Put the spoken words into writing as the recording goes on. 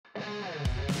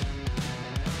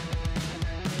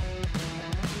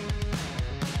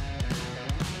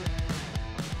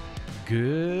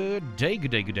Good day,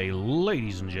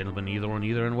 ladies and gentlemen, either or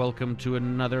neither, and welcome to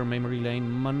another Memory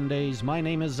Lane Mondays. My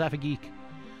name is Zaffageek,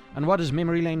 and what is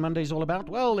Memory Lane Mondays all about?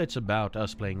 Well, it's about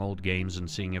us playing old games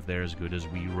and seeing if they're as good as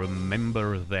we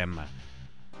remember them.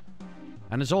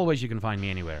 And as always, you can find me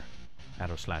anywhere,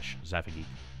 @/Zaffageek.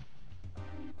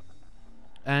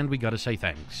 And we gotta say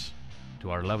thanks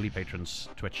to our lovely patrons,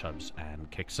 Twitch subs and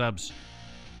Kick subs.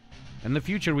 In the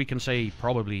future, we can say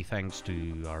probably thanks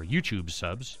to our YouTube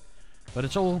subs. But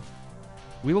it's all,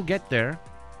 we will get there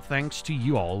thanks to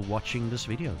you all watching this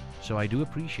video. So I do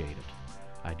appreciate it.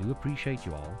 I do appreciate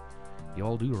you all. You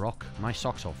all do rock my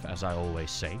socks off, as I always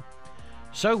say.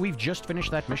 So we've just finished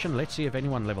that mission. Let's see if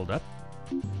anyone leveled up.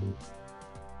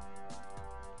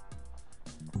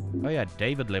 Oh yeah,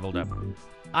 David leveled up.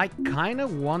 I kind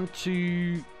of want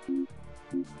to...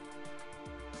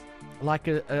 Like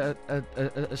a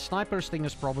sniper's thing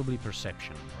is probably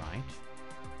perception, right?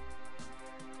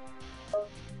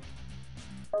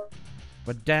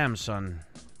 But damn, son.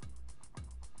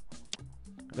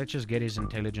 Let's just get his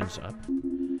intelligence up.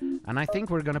 And I think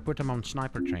we're gonna put him on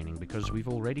sniper training, because we've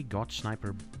already got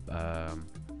sniper...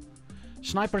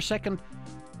 Sniper second...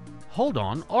 Hold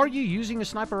on, are you using a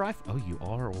sniper rifle? Oh, you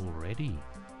are already.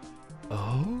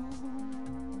 Oh...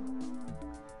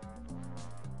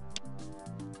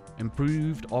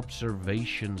 Improved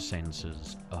observation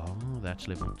sensors. Oh, that's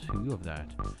level 2 of that.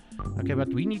 Okay, but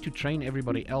we need to train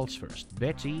everybody else first.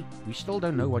 Betty, we still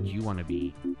don't know what you want to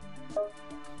be.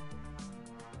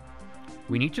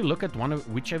 We need to look at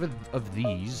whichever of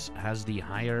these has the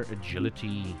higher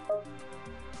agility.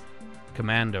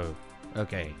 Commando.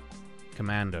 Okay.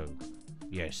 Commando.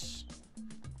 Yes.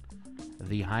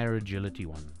 The higher agility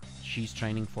one. She's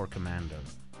training for commando.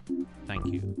 Thank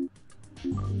you.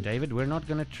 David, we're not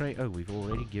gonna train... Oh, we've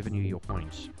already given you your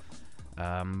points.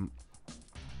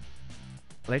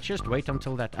 Let's just wait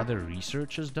until that other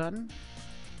research is done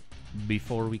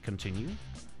before we continue.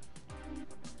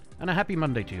 And a happy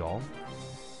Monday to you all.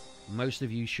 Most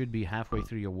of you should be halfway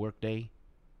through your workday.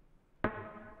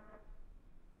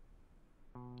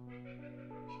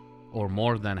 Or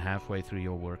more than halfway through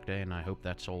your workday, and I hope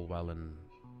that's all well and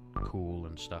cool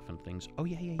and stuff and things. Oh,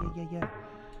 yeah.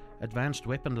 Advanced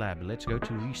Weapon Lab, let's go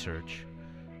to research.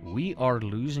 We are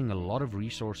losing a lot of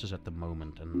resources at the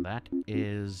moment, and that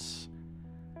is...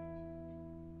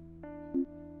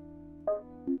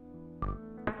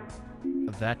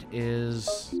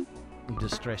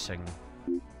 distressing.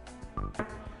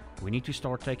 We need to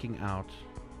start taking out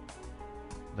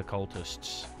the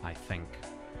cultists, I think.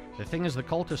 The thing is, the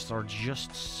cultists are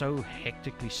just so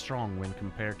hectically strong when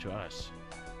compared to us.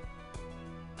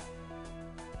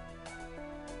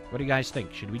 What do you guys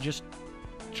think? Should we just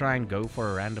try and go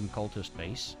for a random cultist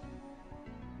base?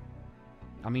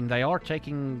 I mean, they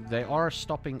are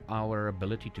stopping our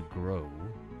ability to grow.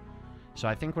 So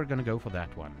I think we're gonna go for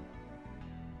that one.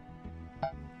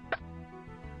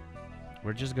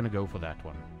 We're just gonna go for that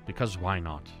one. Because why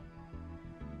not?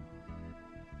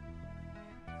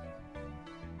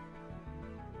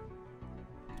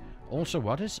 Also,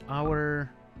 what does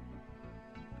our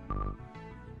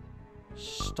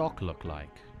stock look like?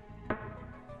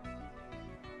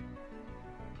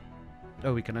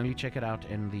 Oh, we can only check it out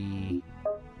in the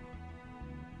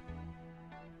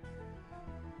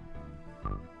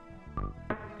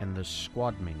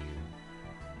squad menu.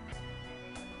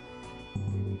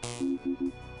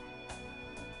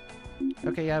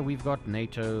 Okay, yeah, we've got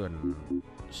NATO and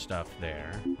stuff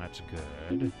there. That's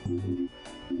good.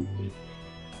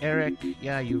 Eric,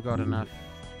 yeah, you've got enough.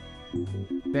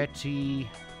 Betty,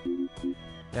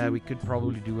 yeah, we could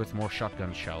probably do with more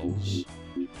shotgun shells.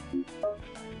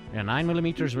 Yeah,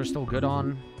 9mm we're still good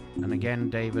on. And again,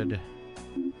 David,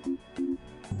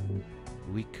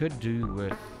 we could do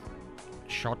with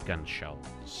shotgun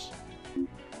shells.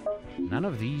 None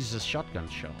of these is shotgun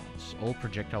shells. All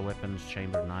projectile weapons,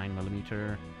 chamber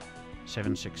 9mm,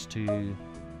 7.62.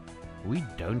 We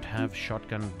don't have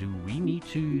shotgun. Do we need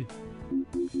to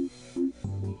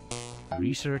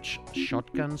research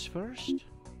shotguns first?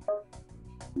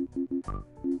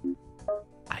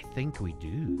 I think we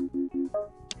do.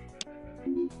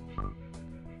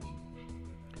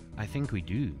 I think we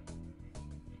do.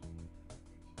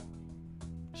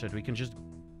 So we can just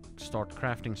start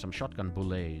crafting some shotgun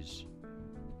bullets.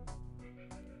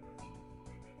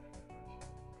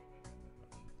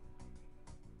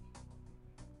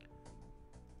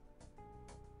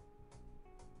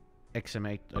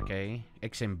 XM8, okay.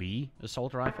 XMB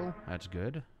assault rifle, that's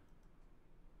good.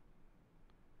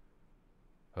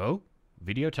 Oh,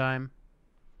 video time.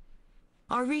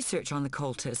 Our research on the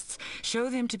cultists show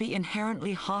them to be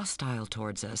inherently hostile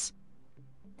towards us.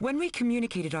 When we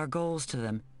communicated our goals to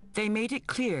them, they made it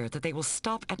clear that they will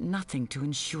stop at nothing to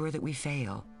ensure that we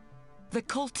fail. The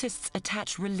cultists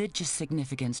attach religious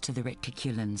significance to the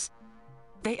reticulans.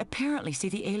 They apparently see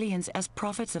the aliens as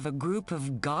prophets of a group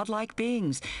of godlike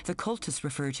beings the cultists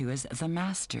refer to as the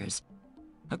Masters.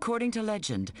 According to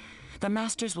legend, the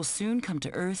Masters will soon come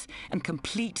to Earth and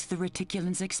complete the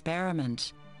reticulans'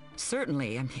 experiment.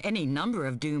 Certainly, any number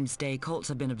of doomsday cults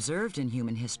have been observed in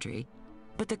human history,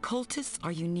 but the cultists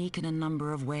are unique in a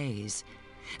number of ways.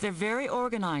 They're very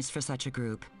organized for such a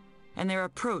group, and their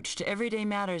approach to everyday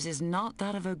matters is not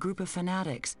that of a group of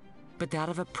fanatics, but that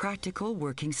of a practical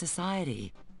working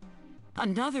society.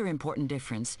 Another important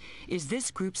difference is this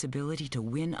group's ability to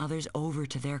win others over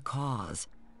to their cause.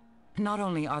 Not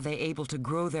only are they able to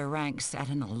grow their ranks at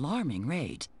an alarming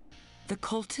rate, the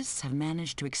cultists have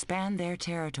managed to expand their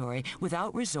territory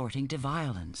without resorting to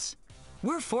violence.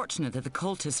 We're fortunate that the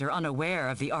cultists are unaware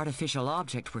of the artificial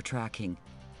object we're tracking.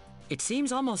 It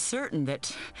seems almost certain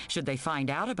that, should they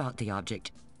find out about the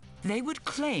object, they would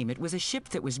claim it was a ship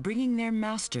that was bringing their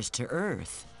masters to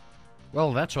Earth.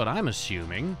 Well, that's what I'm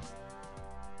assuming.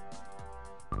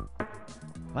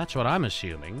 That's what I'm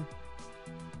assuming.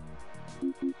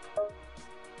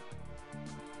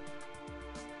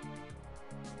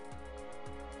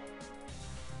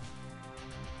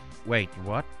 Wait,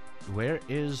 what? Where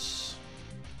is...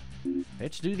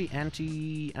 Let's do the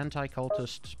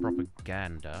anti-cultist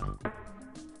propaganda.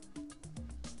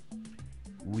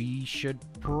 We should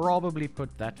probably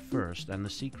put that first, and the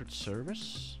Secret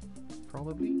Service,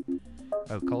 probably.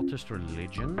 Oh, cultist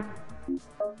religion,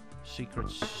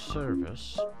 Secret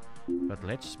Service, but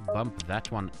let's bump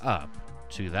that one up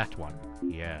to that one.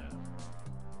 Yeah.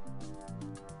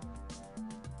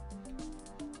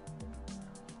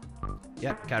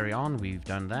 Yep, carry on. We've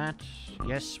done that.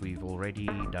 Yes, we've already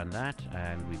done that,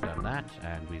 and we've done that,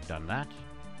 and we've done that.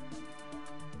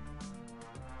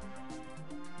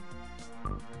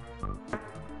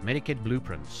 Medikit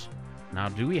blueprints. Now,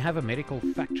 do we have a medical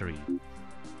factory?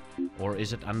 Or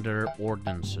is it under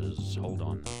ordnances? Hold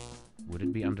on. Would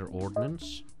it be under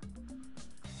ordnance?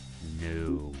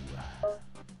 No.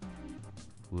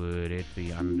 Would it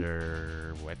be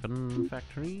under weapon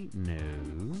factory? No.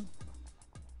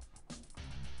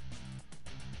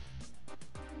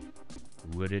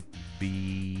 Would it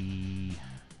be...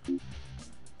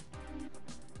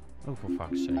 Oh, for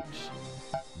fuck's sakes.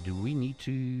 Do we need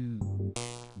to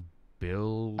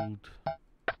build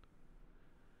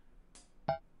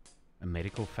a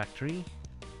medical factory?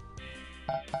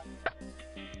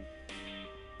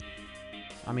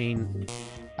 I mean,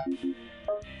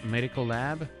 medical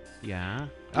lab? Yeah.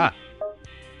 Ah!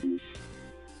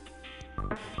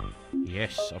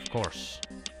 Yes, of course.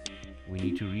 We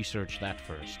need to research that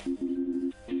first.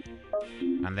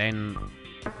 And then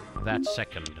that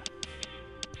second.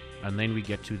 And then we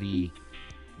get to the...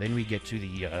 maybe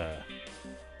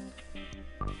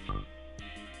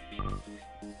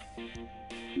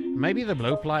the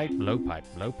blowpipe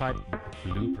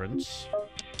blueprints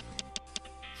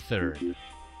third.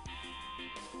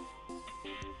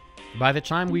 By the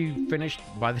time we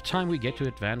get to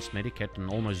advanced medikit and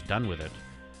almost done with it,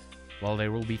 well,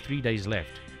 there will be 3 days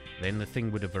left. Then the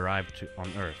thing would have arrived on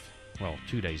Earth. Well,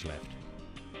 2 days left.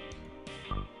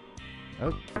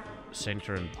 Oh,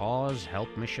 center and pause,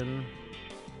 help mission.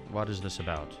 What is this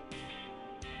about?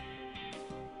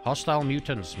 Hostile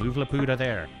mutants, move Laputa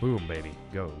there. Boom, baby,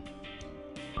 go.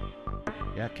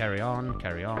 Yeah, carry on,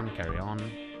 carry on, carry on.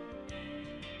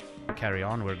 Carry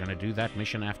on, we're gonna do that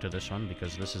mission after this one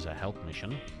because this is a help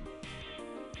mission.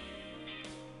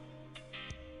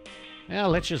 Yeah,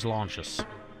 let's just launch us.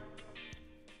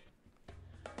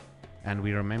 And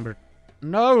we remember...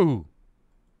 No!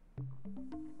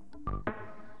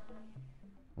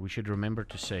 We should remember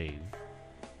to save.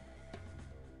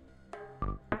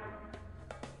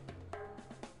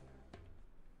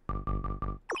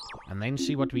 And then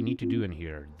see what we need to do in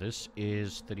here. This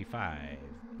is 35.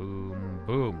 Boom,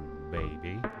 boom,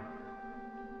 baby.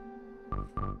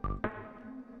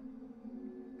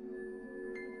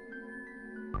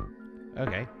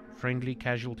 Okay. Friendly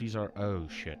casualties are... Oh,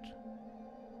 shit.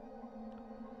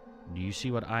 Do you see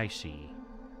what I see?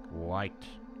 White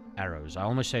arrows. I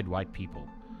almost said white people.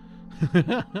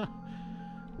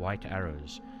 White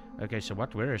arrows. Okay, so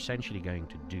what we're essentially going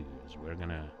to do is we're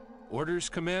gonna... Orders,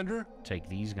 Commander? Take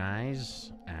these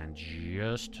guys and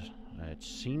just... it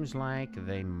seems like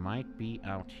they might be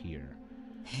out here.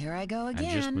 Here I go again.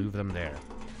 And just move them there.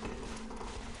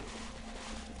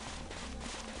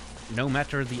 No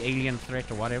matter the alien threat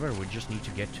or whatever, we just need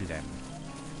to get to them.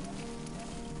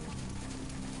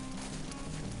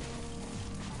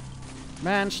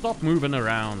 Man, stop moving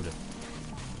around.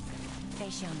 They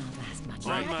shall not last much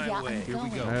On longer. my way. Here we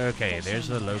go. Okay, there's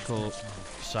the local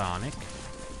Sonic.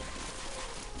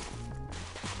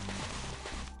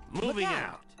 Moving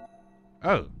out.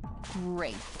 Oh,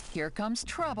 Great. Here comes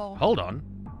trouble. hold on.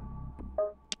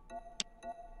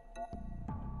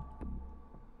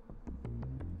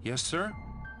 Yes, sir?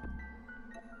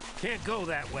 Can't go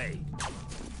that way.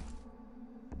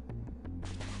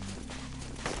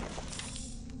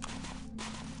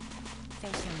 They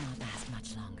shall not last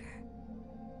much longer.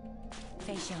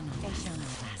 They shall not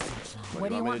last much longer. What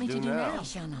do you want me to do now? They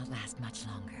shall not last much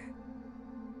longer.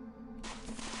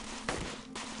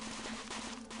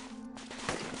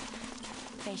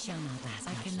 They shall not last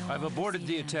much longer. I've aborted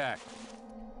the attack.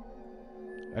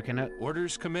 Okay, now,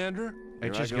 Orders, Commander? I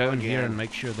Here I just go go in here again. and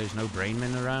make sure there's no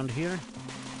brainmen around here.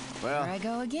 Well, Here I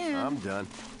go again. I'm done.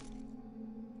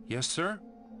 Yes, sir?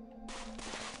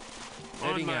 On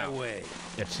Heading my out. way.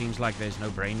 It seems like there's no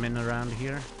brainmen around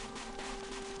here.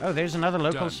 Oh, there's another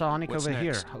local Done. Sonic What's over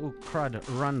next? here. Oh, crud.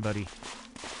 Run, buddy.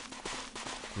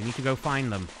 We need to go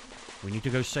find them. We need to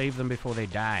go save them before they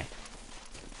die.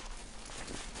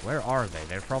 Where are they?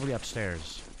 They're probably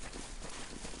upstairs.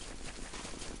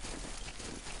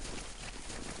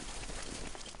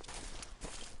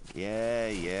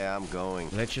 Yeah, I'm going.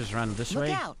 Let's just run this Look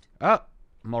way. out. Oh,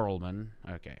 Moralman.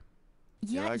 Okay.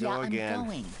 Here I Yeah, go I'm again.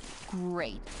 going.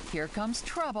 Great. Here comes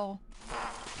trouble.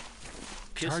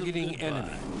 Kiss 'em Targeting goodbye.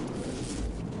 enemy.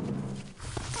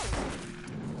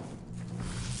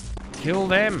 Kill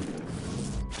them.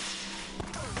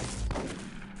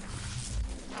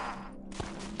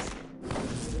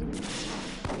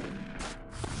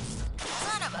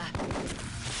 Son of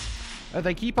a... Oh,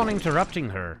 they keep on interrupting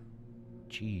her.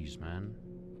 Jeez, man.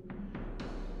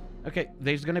 Okay,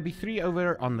 there's gonna be 3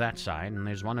 over on that side, and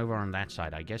there's 1 over on that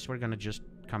side. I guess we're gonna just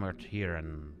come out here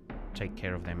and take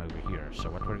care of them over here.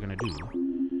 So what we're gonna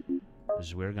do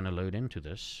is we're gonna load into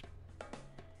this,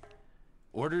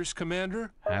 Orders,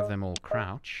 Commander? have them all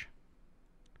crouch,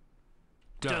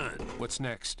 Done. Done. What's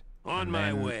next? On and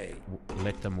my then way.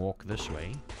 let them walk this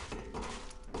way.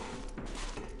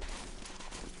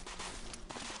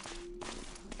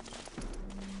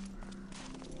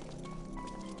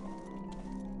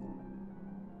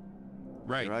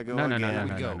 Right. Here I go No,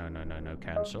 again. we go.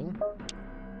 cancel.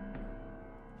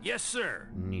 Yes, sir.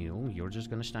 Neil, you're just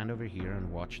gonna stand over here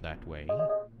and watch that way.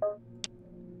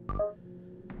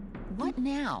 What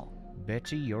now?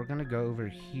 Betty, you're gonna go over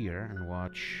here and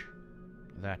watch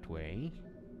that way.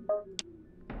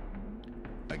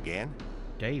 Again?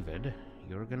 David,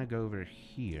 you're gonna go over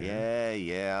here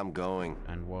Yeah, I'm going.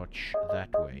 and watch that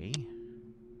way.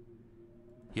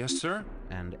 Yes, sir?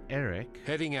 And Eric,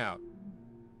 Heading out.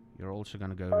 you're also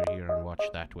gonna go over here and watch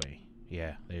that way.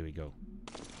 Yeah, there we go.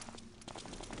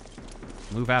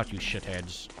 Move out, you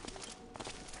shitheads.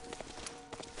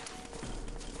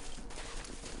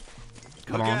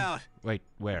 Come Look on. out. Wait,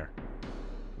 where?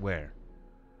 Where?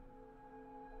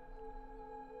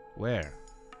 Where?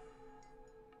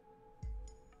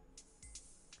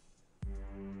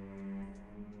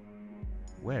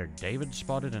 Where? David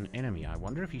spotted an enemy. I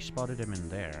wonder if he spotted him in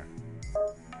there.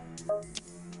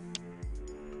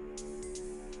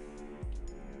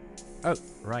 Oh,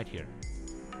 right here.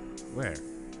 Where?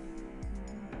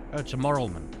 Oh, it's a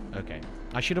Moralman. Okay.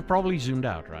 I should have probably zoomed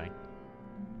out, right?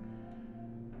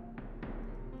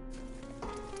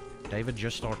 David,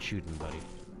 just start shooting, buddy.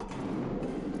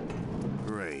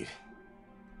 Great.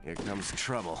 Here comes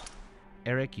trouble.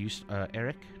 Eric,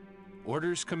 Eric,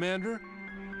 Orders, Commander?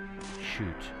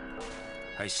 shoot.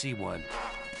 I see one.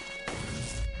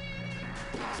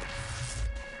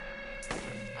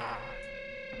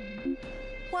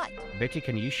 What? Betty,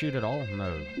 can you shoot at all?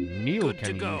 No. Neil, Good to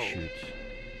can you go. shoot?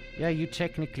 Yeah, you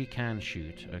technically can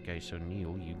shoot. Okay, so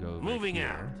Neil, you go over Moving here.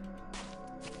 out.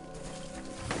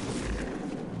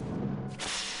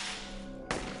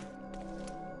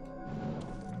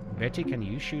 Betty, can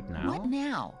you shoot now? What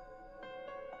now?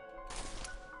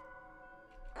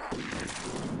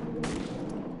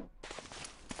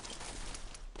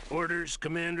 Orders,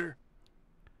 Commander.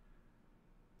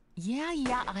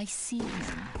 Yeah, I see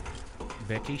him.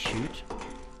 Betty, shoot.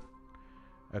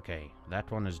 Okay, that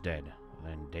one is dead.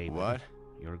 Then David, What?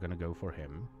 you're gonna go for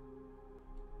him.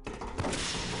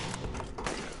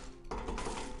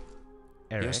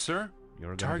 Eric, Yes, sir?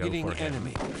 you're gonna Targeting go for him.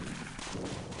 enemy.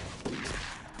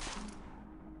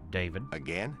 David,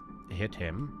 Again? hit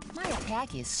him. My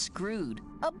attack is screwed.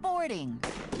 Aborting.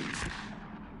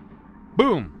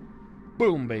 Boom!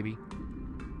 Boom, baby.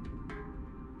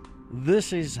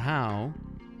 This is how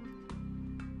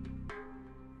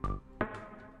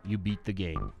you beat the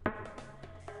game.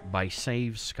 by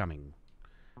saves coming.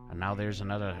 And now there's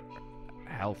another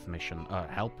health mission,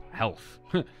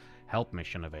 help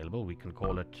mission available. We can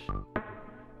call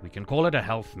it a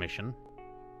health mission.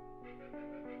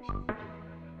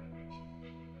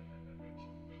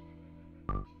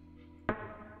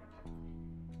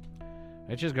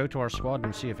 Let's just go to our squad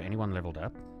and see if anyone leveled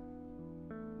up.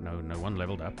 No, no one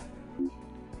leveled up.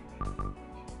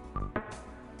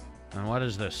 And what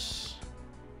is this?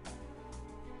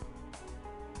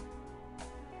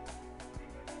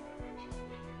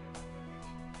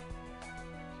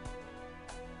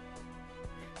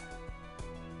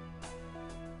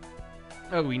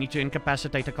 Oh, we need to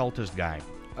incapacitate a cultist guy.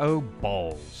 Oh,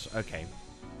 balls. Okay.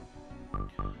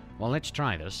 Well, let's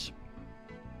try this.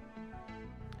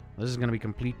 This is going to be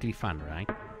completely fun, right?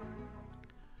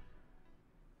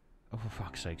 Oh, for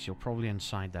fuck's sakes, you're probably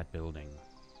inside that building.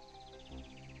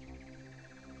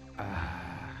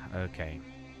 Okay.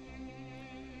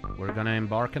 We're going to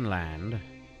embark and land.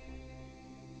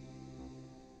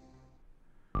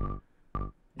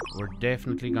 We're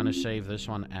definitely going to save this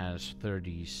one as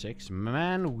 36.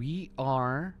 Man, we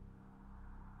are...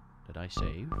 Did I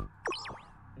save?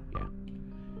 Yeah.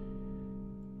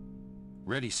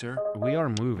 Ready, sir. We are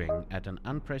moving at an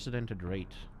unprecedented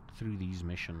rate through these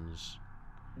missions.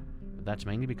 But that's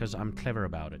mainly because I'm clever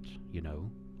about it, you know.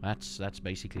 That's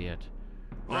basically it.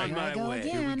 On Here my I go way.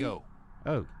 Here we again. go.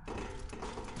 Oh.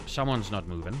 Someone's not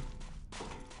moving.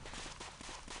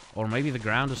 Or maybe the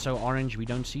ground is so orange we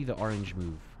don't see the orange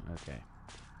move. Okay.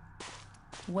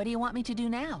 What do you want me to do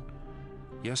now?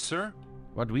 Yes, sir.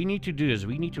 What we need to do is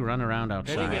we need to run around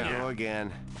Heading outside. out. Go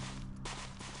again.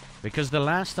 Because the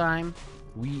last time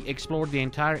we explored the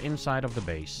entire inside of the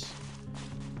base.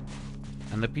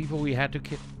 And the people we had to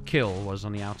kill was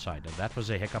on the outside. That was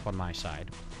a hiccup on my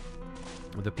side.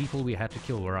 The people we had to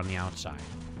kill were on the outside.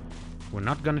 We're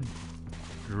not gonna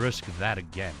risk that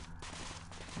again.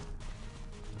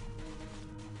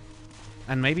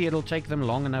 And maybe it'll take them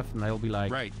long enough and they'll be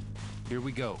like... Right. Here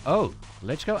we go. Oh,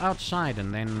 let's go outside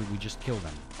and then we just kill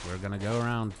them. We're gonna go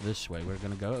around this way. We're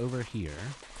gonna go over here.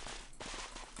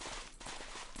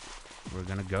 We're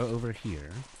gonna go over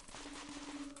here.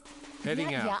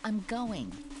 Heading out. Yeah, I'm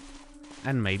going.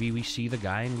 And maybe we see the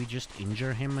guy and we just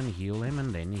injure him and heal him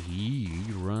and then he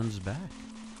runs back.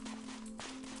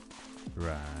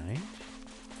 Right.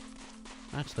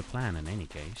 That's the plan in any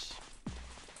case.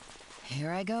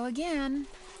 Here I go again.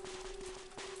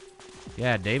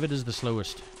 Yeah, David is the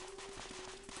slowest.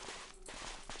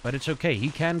 But it's okay, he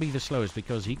can be the slowest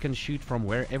because he can shoot from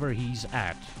wherever he's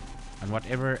at. And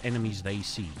whatever enemies they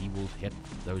see, he will hit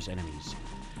those enemies.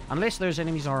 Unless those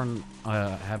enemies are on,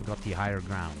 have got the higher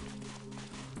ground.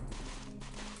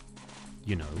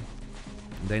 You know.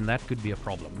 Then that could be a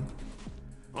problem.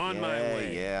 On my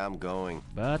way. Yeah, I'm going.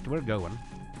 But we're going.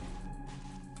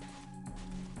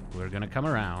 We're gonna come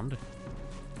around.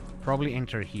 Probably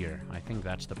enter here. I think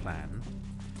that's the plan.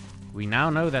 We now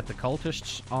know that the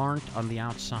cultists aren't on the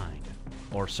outside.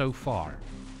 Or so far.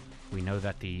 We know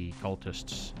that the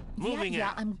cultists Moving yeah,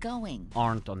 out. I'm going.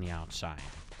 aren't on the outside.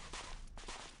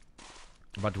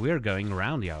 But we're going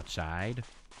around the outside.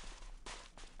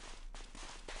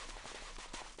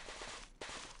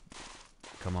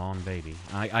 Come on, baby.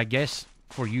 I guess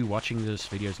for you watching this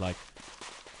video is like...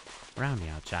 Round the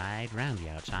outside,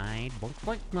 boink,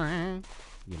 boink, boink.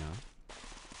 You know.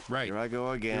 Right. Here I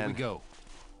go again. Here we go.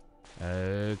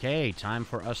 Okay, time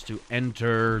for us to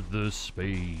enter the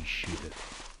spaceship.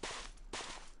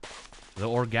 The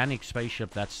organic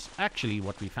spaceship, that's actually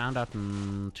what we found out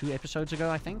 2 episodes ago,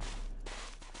 I think,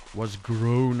 was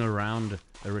grown around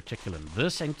a reticulum.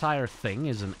 This entire thing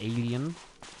is an alien.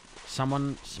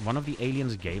 One of the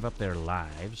aliens gave up their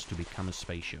lives to become a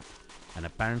spaceship. And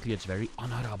apparently it's very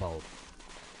honorable.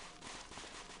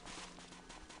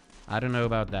 I don't know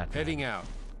about that. Heading out.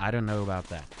 I don't know about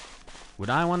that. Would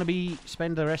I want to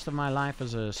spend the rest of my life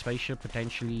as a spaceship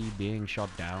potentially being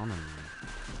shot down? And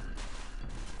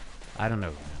I don't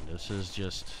know, man. This is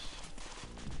just...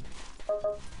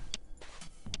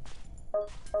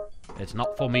 It's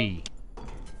not for me.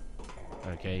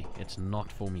 Okay? It's not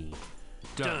for me.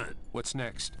 Done. What's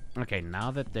next? Okay,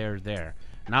 now that they're there.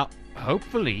 Now,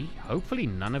 hopefully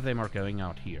none of them are going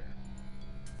out here.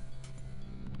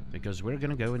 Because we're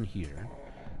going to go in here.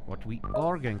 What we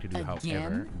are going to do,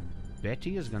 however...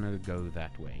 Betty is going to go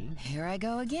that way. Here I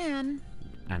go again.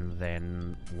 And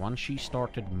then, once she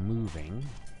started moving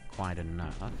quite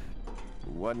enough...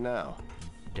 What now?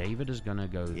 David is going to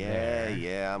go there.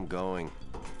 Yeah, I'm going.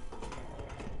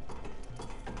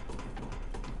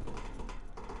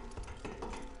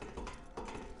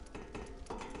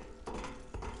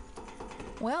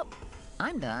 Well,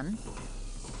 I'm done.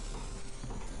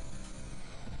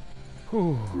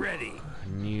 Whew. Ready.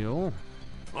 Neil,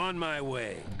 On my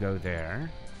way. go there.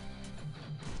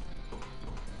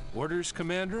 Orders,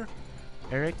 Commander?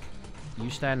 Eric, you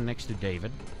stand next to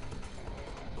David.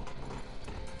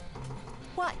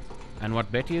 What? And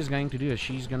what Betty is going to do is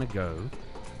she's going to go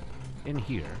in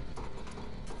here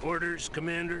Orders,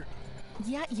 Commander.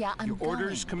 Yeah, I'm Your going.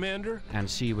 orders, Commander? and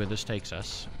see where this takes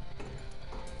us.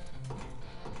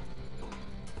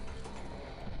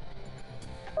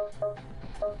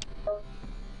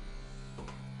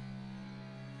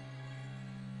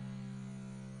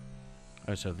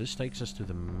 Oh, so this takes us to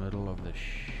the middle of the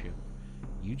ship.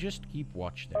 You just keep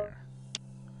watch there.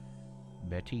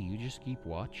 Betty, you just keep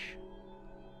watch.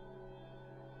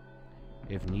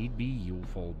 If need be, you'll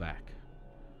fall back.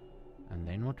 And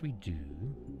then what we do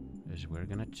is we're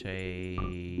gonna take...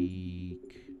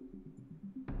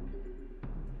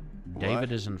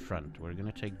 David is in front. We're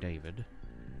gonna take David.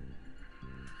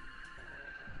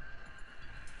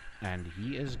 And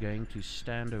he is going to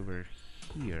stand over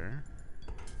here.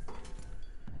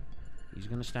 He's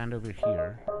gonna stand over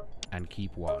here and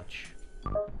keep watch.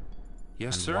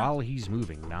 Yes, And sir. while he's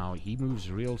moving, now he moves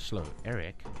real slow.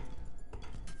 Eric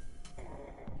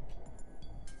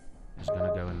is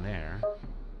gonna go in there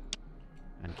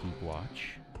and keep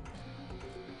watch.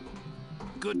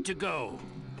 Good to go.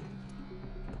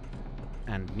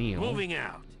 And Neil Moving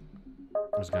out.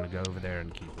 is gonna go over there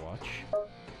and keep watch.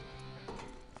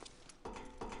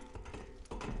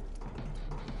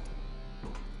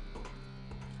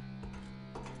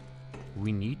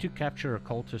 We need to capture a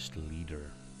cultist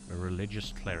leader, a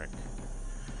religious cleric.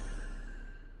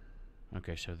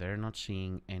 Okay, so they're not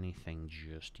seeing anything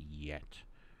just yet.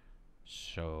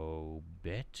 So,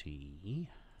 Betty,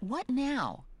 What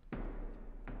now?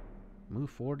 move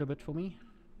forward a bit for me.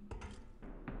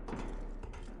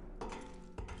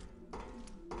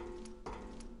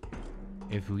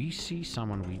 If we see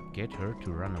someone, we get her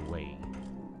to run away.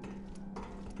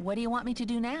 What do you want me to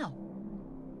do now?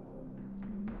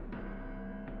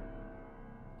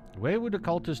 Where would the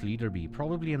cultist leader be?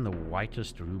 Probably in the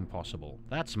whitest room possible.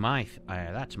 That's my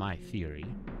theory.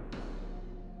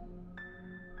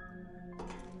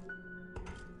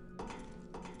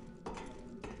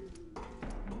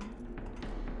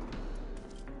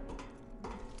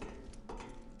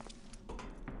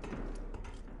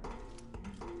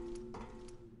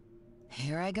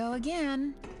 Here I go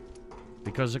again.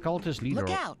 Because the cultist leader... Look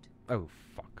out! Oh,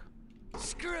 fuck.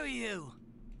 Screw you.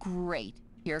 Great.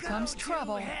 Here comes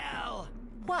trouble. Hell.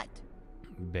 What?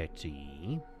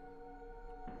 Betty.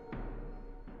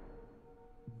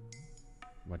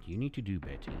 What you need to do,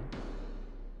 Betty,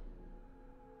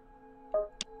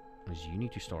 is you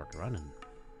need to start running.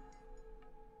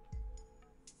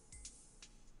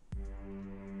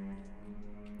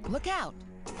 Look out!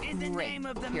 In the Great. name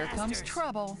of the Here comes masters.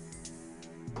 trouble.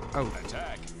 Oh,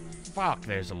 Attack. fuck,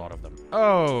 there's a lot of them.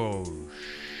 Oh,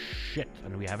 shit.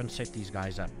 And we haven't set these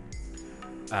guys up.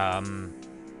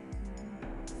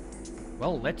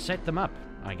 Well, let's set them up,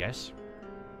 I guess.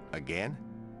 Again?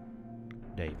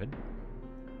 David,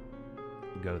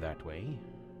 go that way.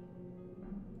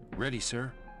 Ready,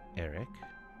 sir. Eric,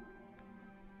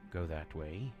 go that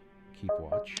way. Keep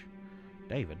watch.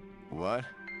 David, What?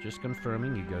 just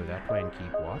confirming you go that way and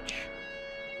keep watch.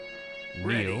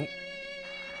 Ready. Neil,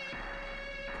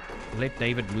 let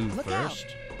David move Look out. first.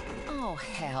 Oh,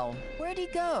 hell. Where'd he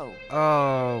go?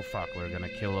 Oh, fuck, we're gonna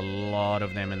kill a lot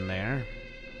of them in there.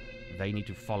 They need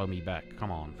to follow me back.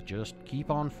 Come on, just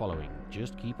keep on following.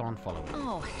 Just keep on following.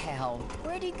 Oh, hell.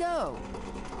 Where'd he go?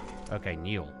 Okay,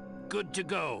 Neil. Good to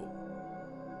go.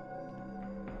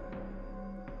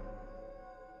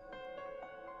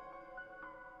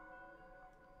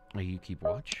 You keep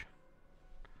watch.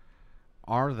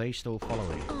 Are they still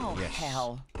following? Oh, yes.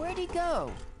 hell. Where'd he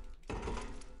go?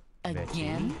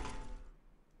 Again?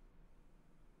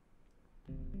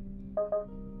 Betty?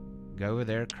 Go over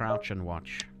there, crouch and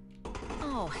watch.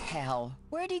 Oh, hell.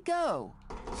 Where'd he go?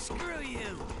 Screw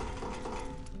you.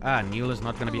 Ah, Neil is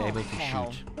not going to be Oh, able to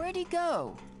hell. shoot. Where'd he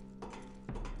go?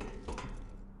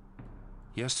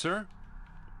 Yes, sir.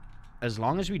 As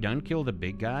long as we don't kill the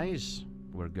big guys,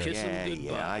 we're good. Kiss 'em Yeah, goodbye.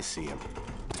 yeah, I see him.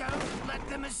 Don't let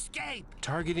them escape.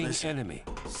 Targeting enemy.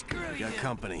 Screw We you. got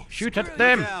company. Shoot at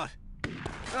them!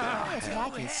 My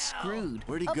attack is screwed.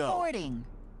 Where'd he go? Aborting.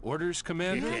 Orders,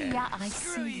 Commander? Yeah, I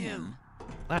Screw see you. him.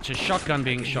 That's a shotgun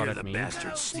being shot Hear at the me.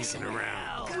 bastard sneaking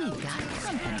around. We've got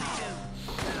company.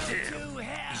 To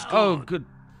hell. Oh, good.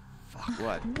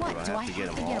 What? What, do I have to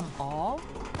get them all?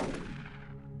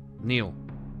 Neil.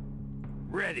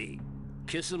 Ready.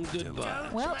 Kiss them goodbye.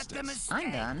 Well, Let them escape.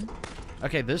 I'm done.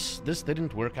 Okay, this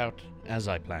didn't work out as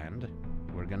I planned.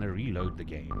 We're gonna reload the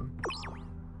game.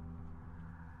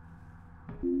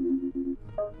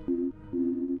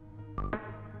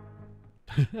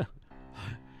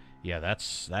 Yeah,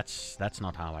 that's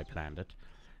not how I planned it.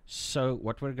 So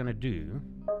what we're gonna do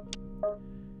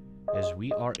is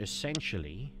we are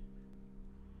essentially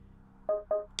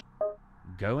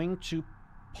going to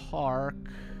park.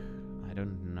 I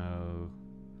don't know.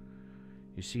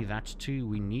 You see, that's two.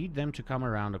 We need them to come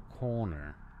around a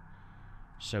corner.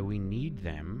 So we need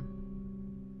them.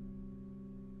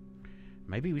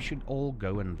 Maybe we should all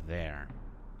go in there,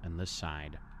 on this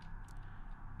side,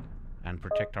 and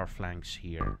protect our flanks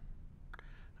here.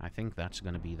 I think that's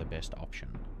going to be the best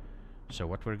option. So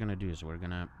what we're going to do is we're going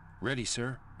to... Ready,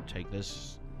 sir. Take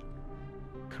this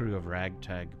crew of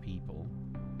ragtag people.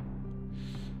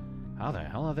 How the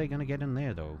hell are they going to get in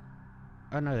there, though?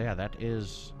 Oh, no, yeah, that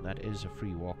is a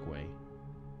free walkway.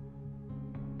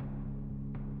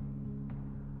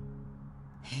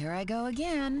 Here I go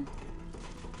again.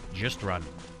 Just run.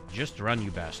 Just run,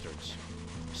 you bastards.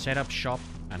 Set up shop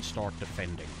and start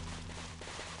defending.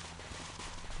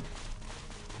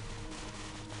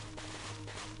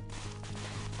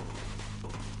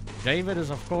 David is,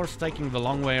 of course, taking the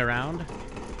long way around.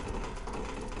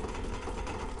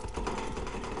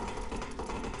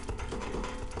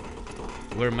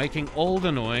 We're making all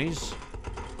the noise.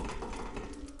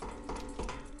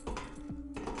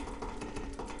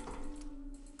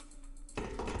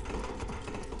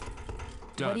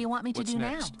 Done. What do you want me to What's do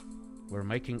next? now? We're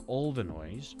making all the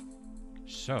noise.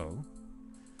 So,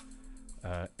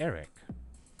 Eric,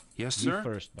 Yes, you sir.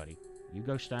 first, buddy. You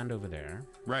go stand over there.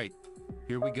 Right.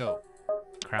 Here we go.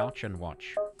 Crouch and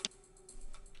watch.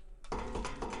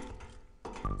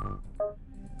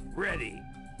 Ready.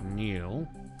 Kneel.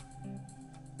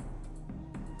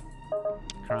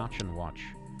 Crouch and watch.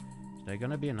 Is there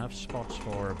gonna be enough spots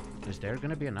for... Is there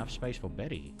gonna be enough space for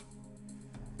Betty?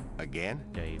 Again?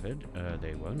 David,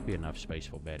 there won't be enough space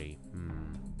for Betty.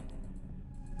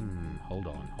 Hold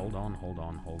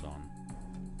on.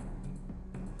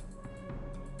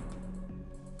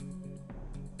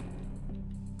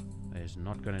 There's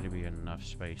not going to be enough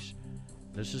space.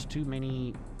 This is too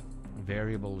many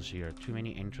variables here, too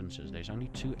many entrances. There's only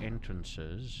 2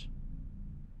 entrances.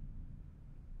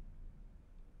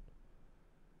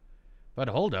 But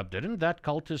hold up, didn't that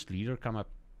cultist leader come up?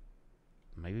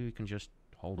 Maybe we can just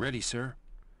hold on. Ready, sir.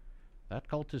 That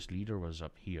cultist leader was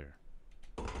up here.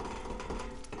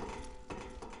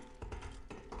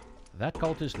 That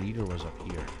cultist leader was up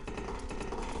here.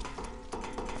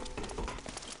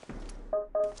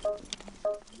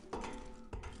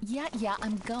 Yeah,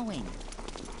 I'm going.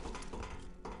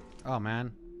 Oh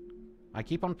man, I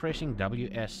keep on pressing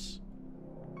WS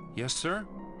Yes, sir.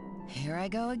 Here I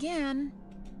go again.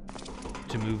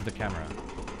 to move the camera.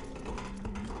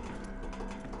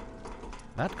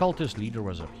 That cultist leader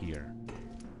was up here.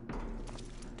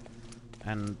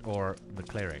 Or the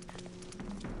cleric.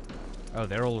 Oh,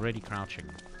 they're already crouching.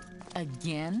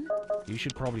 Again? You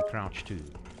should probably crouch too.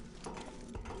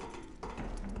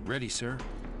 Ready, sir.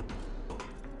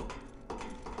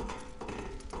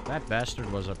 That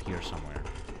bastard was up here somewhere.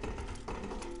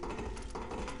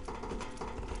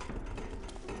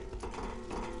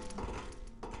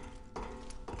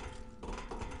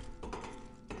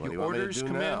 What do you Your want me to orders, do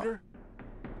Commander?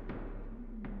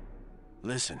 now?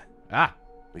 Listen, Ah!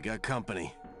 we got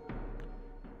company.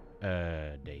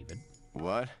 David.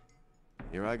 What?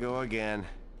 Here I go again.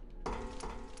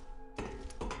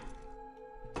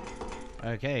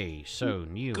 Okay, so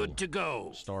Neil, Good to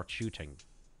go. start shooting.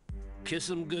 Kiss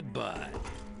 'em goodbye.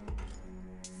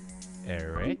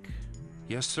 Eric,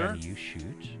 Yes, sir. can you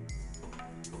shoot?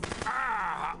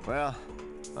 Well,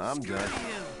 I'm done.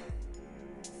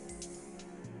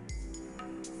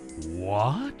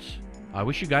 What? I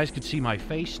wish you guys could see my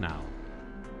face now.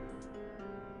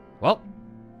 Well,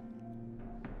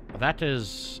 that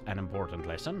is an important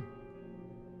lesson.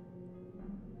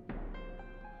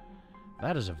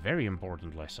 That is a very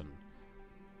important lesson.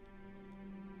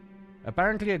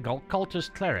 Apparently a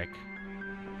cultist cleric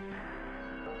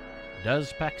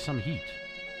does pack some heat.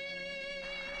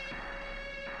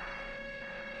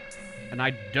 And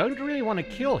I don't really want to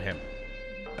kill him.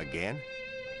 Again?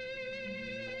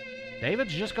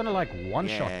 David's just gonna like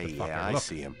one-shot the fucker. Yeah, I Look,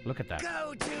 see him. look at that.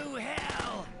 Go to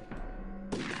hell!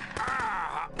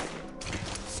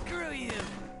 Screw you!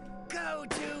 Go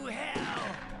to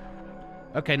hell!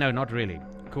 Okay, no, not really.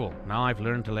 Cool. Now I've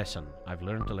learned a lesson.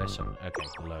 Okay,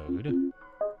 load.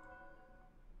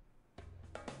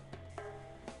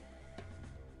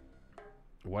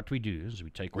 What we do is we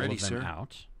take all Ready, of them sir.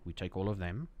 out. We take all of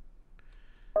them.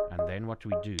 And then what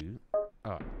we do...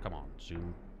 Oh, come on,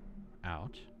 zoom.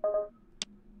 out.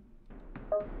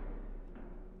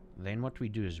 Then what we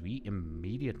do is we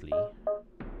immediately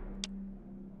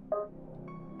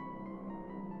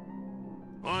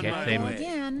On get my them way.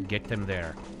 Again. get them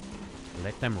there.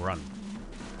 Let them run.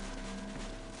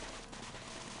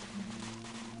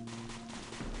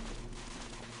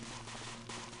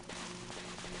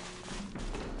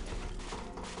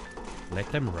 Let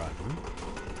them run.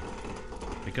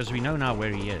 Because we know now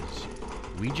where he is.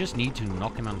 We just need to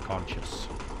knock him unconscious.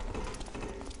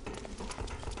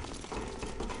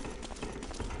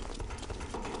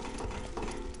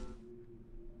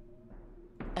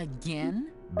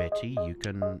 Again? Betty, you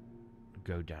can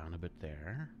go down a bit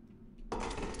there.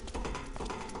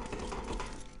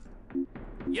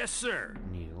 Yes, sir.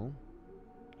 Neil,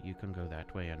 you can go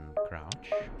that way and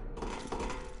crouch.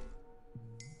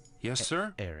 Yes,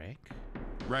 sir. Eric,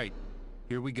 Right.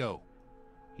 Here we go.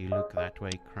 you look that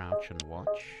way, crouch and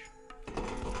watch.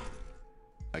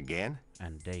 Again?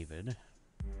 And David,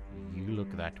 you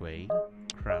look that way,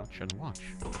 crouch and watch.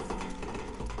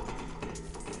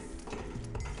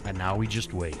 And now we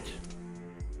just wait.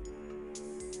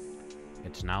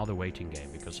 It's now the waiting game,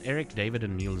 because Eric, David,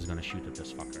 and Neil is gonna shoot at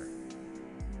this fucker.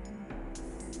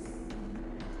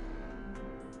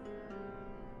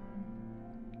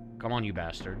 Come on, you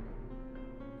bastard.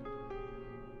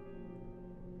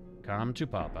 Come to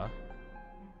Papa.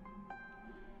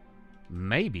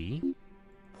 Maybe.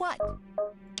 What?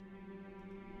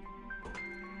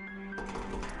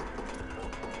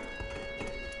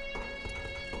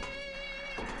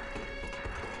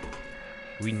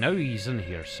 We know he's in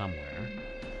here somewhere.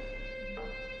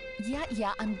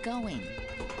 Yeah, I'm going.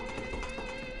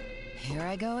 Here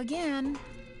I go again.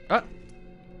 Ah!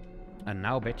 And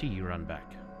now, Betty, you run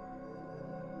back.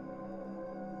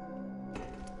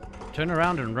 Turn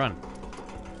around and run.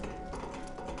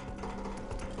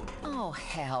 Oh,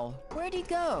 hell. Where'd he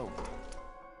go?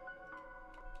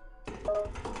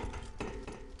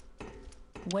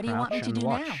 What do you want me Crouch to and do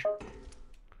watch. now?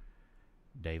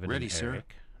 David Ready, and sir.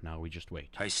 Eric. Now we just wait.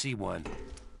 I see one.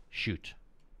 Shoot.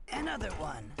 Another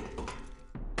one.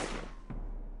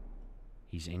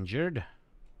 He's injured.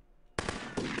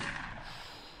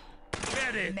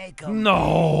 Get it. Make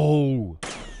No!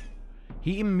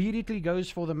 He immediately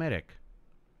goes for the medic.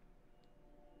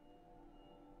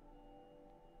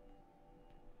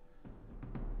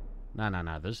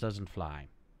 No. This doesn't fly.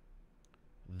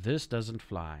 This doesn't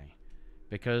fly.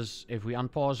 Because if we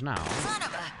unpause now,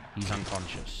 he's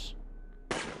unconscious.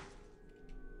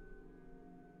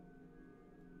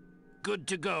 Good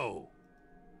to go.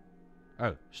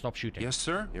 Oh, stop shooting. Yes,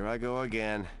 sir. Here I go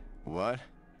again. What?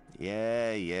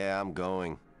 Yeah, I'm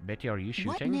going. Betty, are you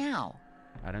What shooting? now?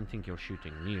 I don't think you're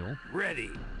shooting. Neil.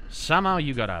 Ready. Somehow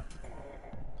you got up.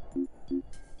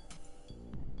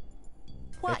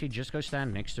 What? Betty, just go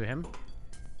stand next to him.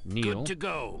 Neil, Good to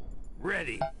go.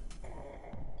 Ready.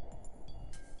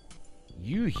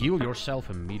 you heal yourself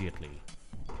immediately.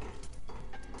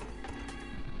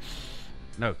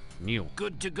 No, Neil.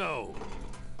 Good to go.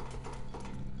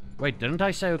 Wait, didn't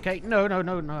I say okay? No,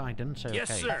 I didn't say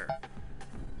Yes, okay. sir.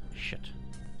 Shit.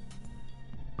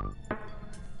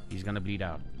 He's gonna bleed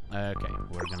out. Okay,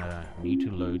 we're gonna need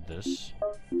to load this.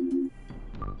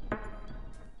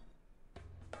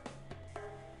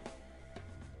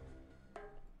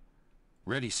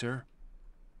 Ready, sir.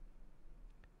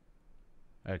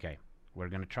 Okay, we're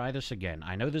gonna try this again.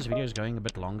 I know this video is going a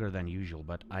bit longer than usual,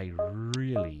 but I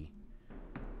really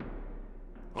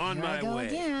On Here I my go way.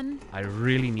 again.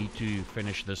 need to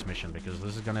finish this mission, because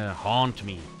this is gonna haunt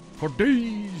me for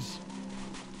days.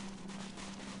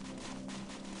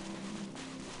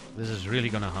 This is really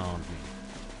gonna haunt me.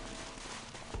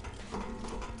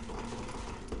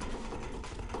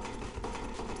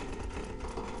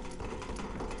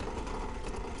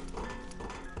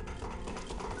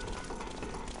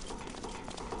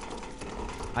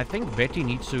 I think Betty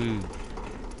needs to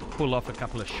pull off a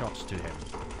couple of shots to him.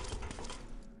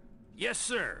 Yes,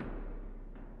 sir.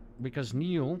 Because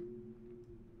Neil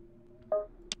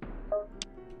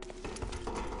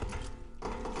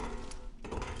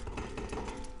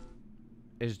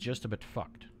is just a bit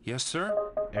fucked. Yes, sir.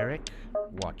 Eric,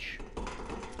 watch.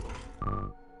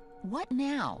 What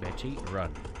now? Betty,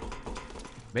 run.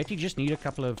 Betty just need a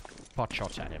couple of pot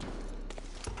shots at him.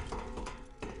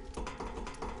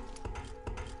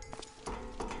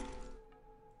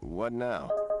 What now?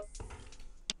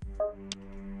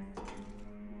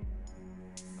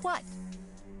 What?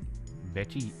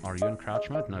 Betty, are you in crouch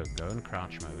mode? No, go in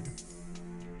crouch mode.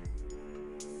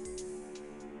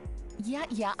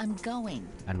 Yeah, I'm going.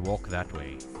 And walk that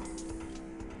way.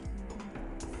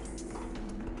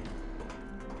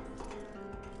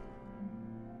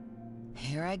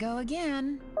 Here I go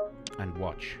again. And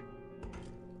watch.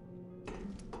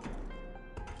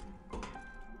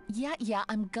 Yeah,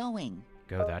 I'm going.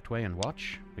 Go that way and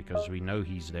watch, because we know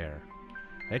he's there.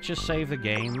 Let's just save the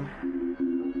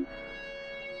game,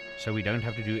 so we don't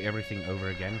have to do everything over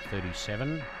again.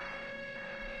 37.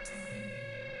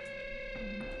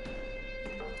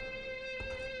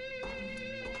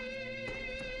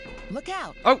 Look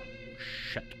out! Oh!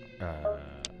 Shit.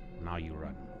 Now you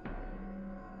run.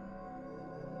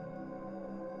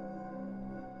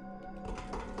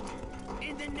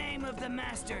 In the name of the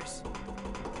masters.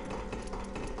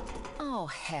 Oh,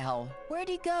 hell. Where'd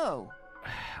he go?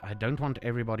 I don't want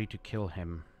everybody to kill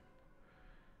him.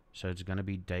 So it's gonna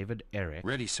be David Eric.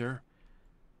 Ready, sir.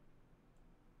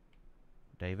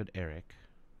 David Eric.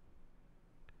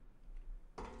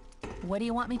 What do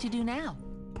you want me to do now?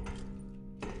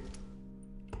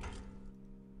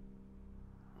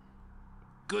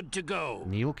 Good to go.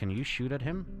 Neil, can you shoot at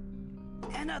him?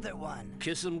 Another one.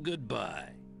 Kiss him goodbye.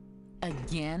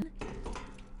 Again?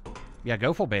 Yeah,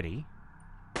 go for Betty.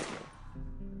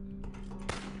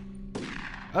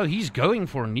 Oh, he's going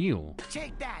for Neil.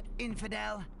 Take that,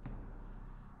 infidel.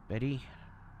 Betty.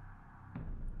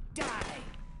 Die,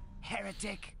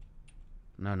 heretic.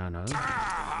 No.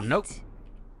 Nope.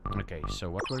 Okay,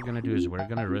 so what we're gonna do is we're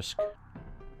gonna risk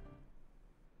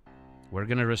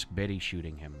Betty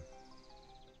shooting him.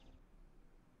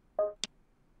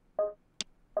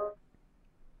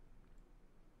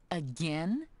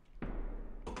 Again?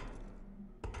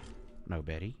 No,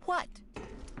 Betty. What?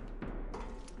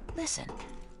 Listen,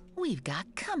 we've got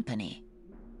company.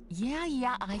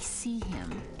 Yeah, I see him.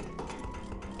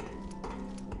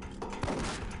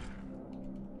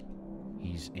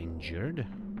 He's injured.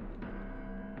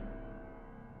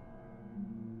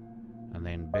 And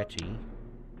then Betty.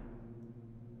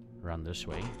 Run this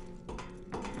way.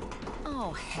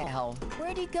 Oh, hell.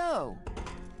 Where'd he go?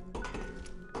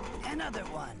 Another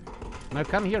one. No,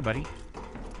 come here, buddy.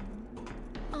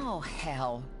 Oh,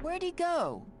 hell. Where'd he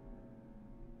go?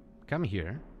 Come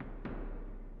here.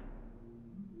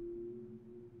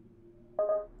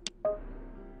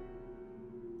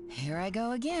 Here I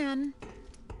go again.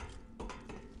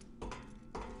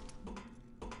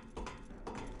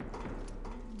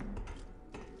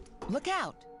 Look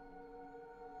out!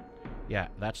 Yeah,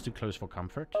 that's too close for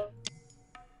comfort.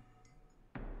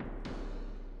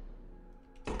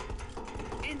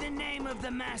 In the name of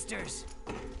the masters.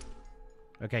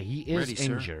 Okay, he is Ready,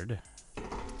 sir. injured.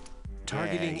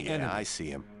 Targeting yeah, enemy. I see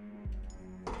him.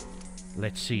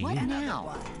 Let's see. What Another now?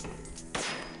 one.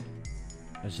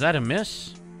 Is that a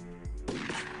miss?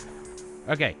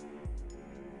 Okay.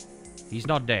 He's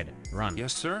not dead. Run.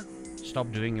 Yes, sir.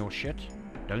 Stop doing your shit.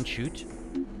 Don't shoot.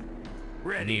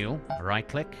 Ready. Neil, right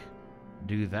click.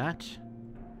 Do that.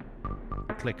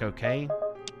 Click OK.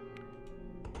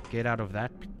 Get out of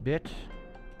that bit.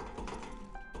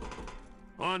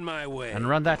 On my way. And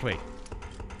run that way.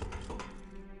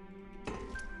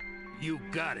 You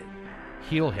got it.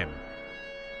 Heal him.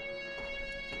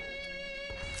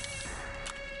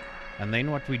 And then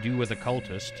what we do with the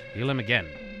cultist, heal him again.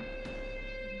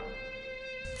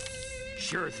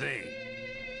 Sure thing.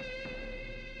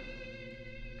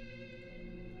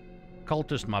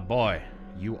 Cultist, my boy,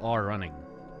 you are running.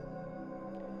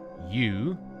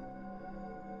 You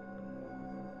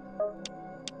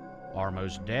are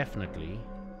most definitely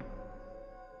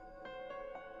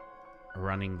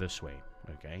running this way.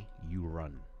 Okay? You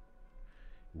run.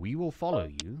 We will follow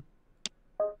you.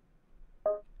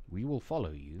 We will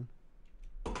follow you.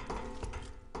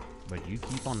 But you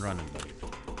keep on running, buddy.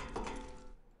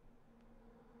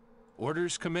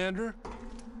 Orders, Commander?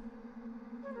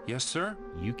 Yes, sir.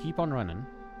 You keep on running.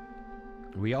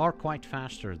 We are quite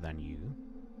faster than you.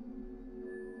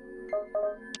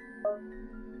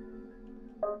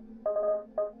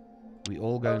 We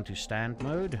all go into stand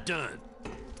mode. Done.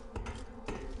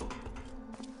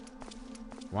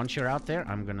 Once you're out there,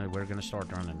 we're gonna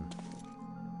start running.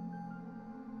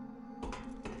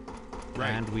 Right.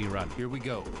 And we run. Here we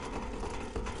go.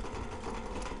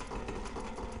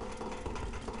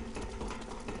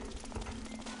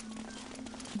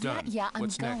 Done. Yeah, I'm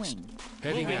What's going. next?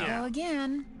 Heading Here I out. go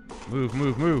again. Move,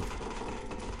 move, move.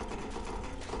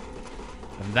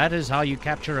 And that is how you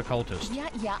capture a cultist.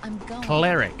 Yeah, I'm going.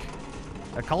 Cleric.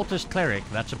 A cultist cleric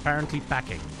that's apparently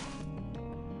packing.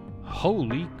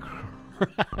 Holy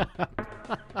crap.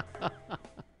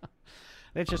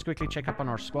 Let's just quickly check up on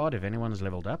our squad if anyone's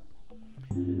leveled up.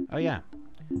 Oh yeah,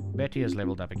 Betty has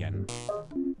leveled up again.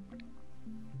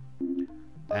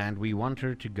 And we want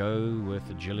her to go with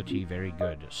agility very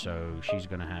good. So she's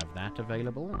going to have that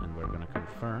available, and we're going to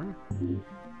confirm.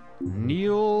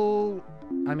 Neil,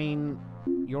 I mean,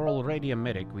 you're already a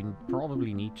medic. We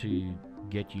probably need to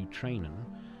get you training.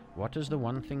 What is the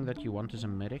one thing that you want as a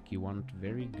medic? You want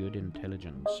very good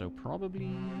intelligence. So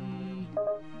probably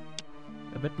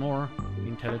a bit more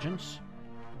intelligence.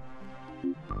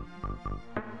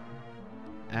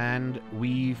 And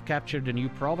we've captured a new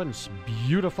province.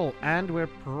 Beautiful. And we're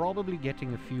probably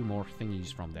getting a few more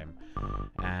thingies from them.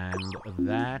 And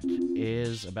that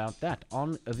is about that.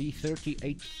 On the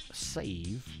 38th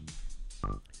save.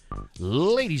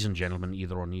 Ladies and gentlemen,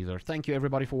 either or neither, thank you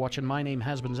everybody for watching. My name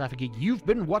has been Zaffageek. You've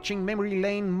been watching Memory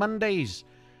Lane Mondays.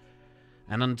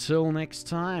 And until next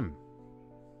time,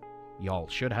 y'all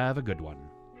should have a good one.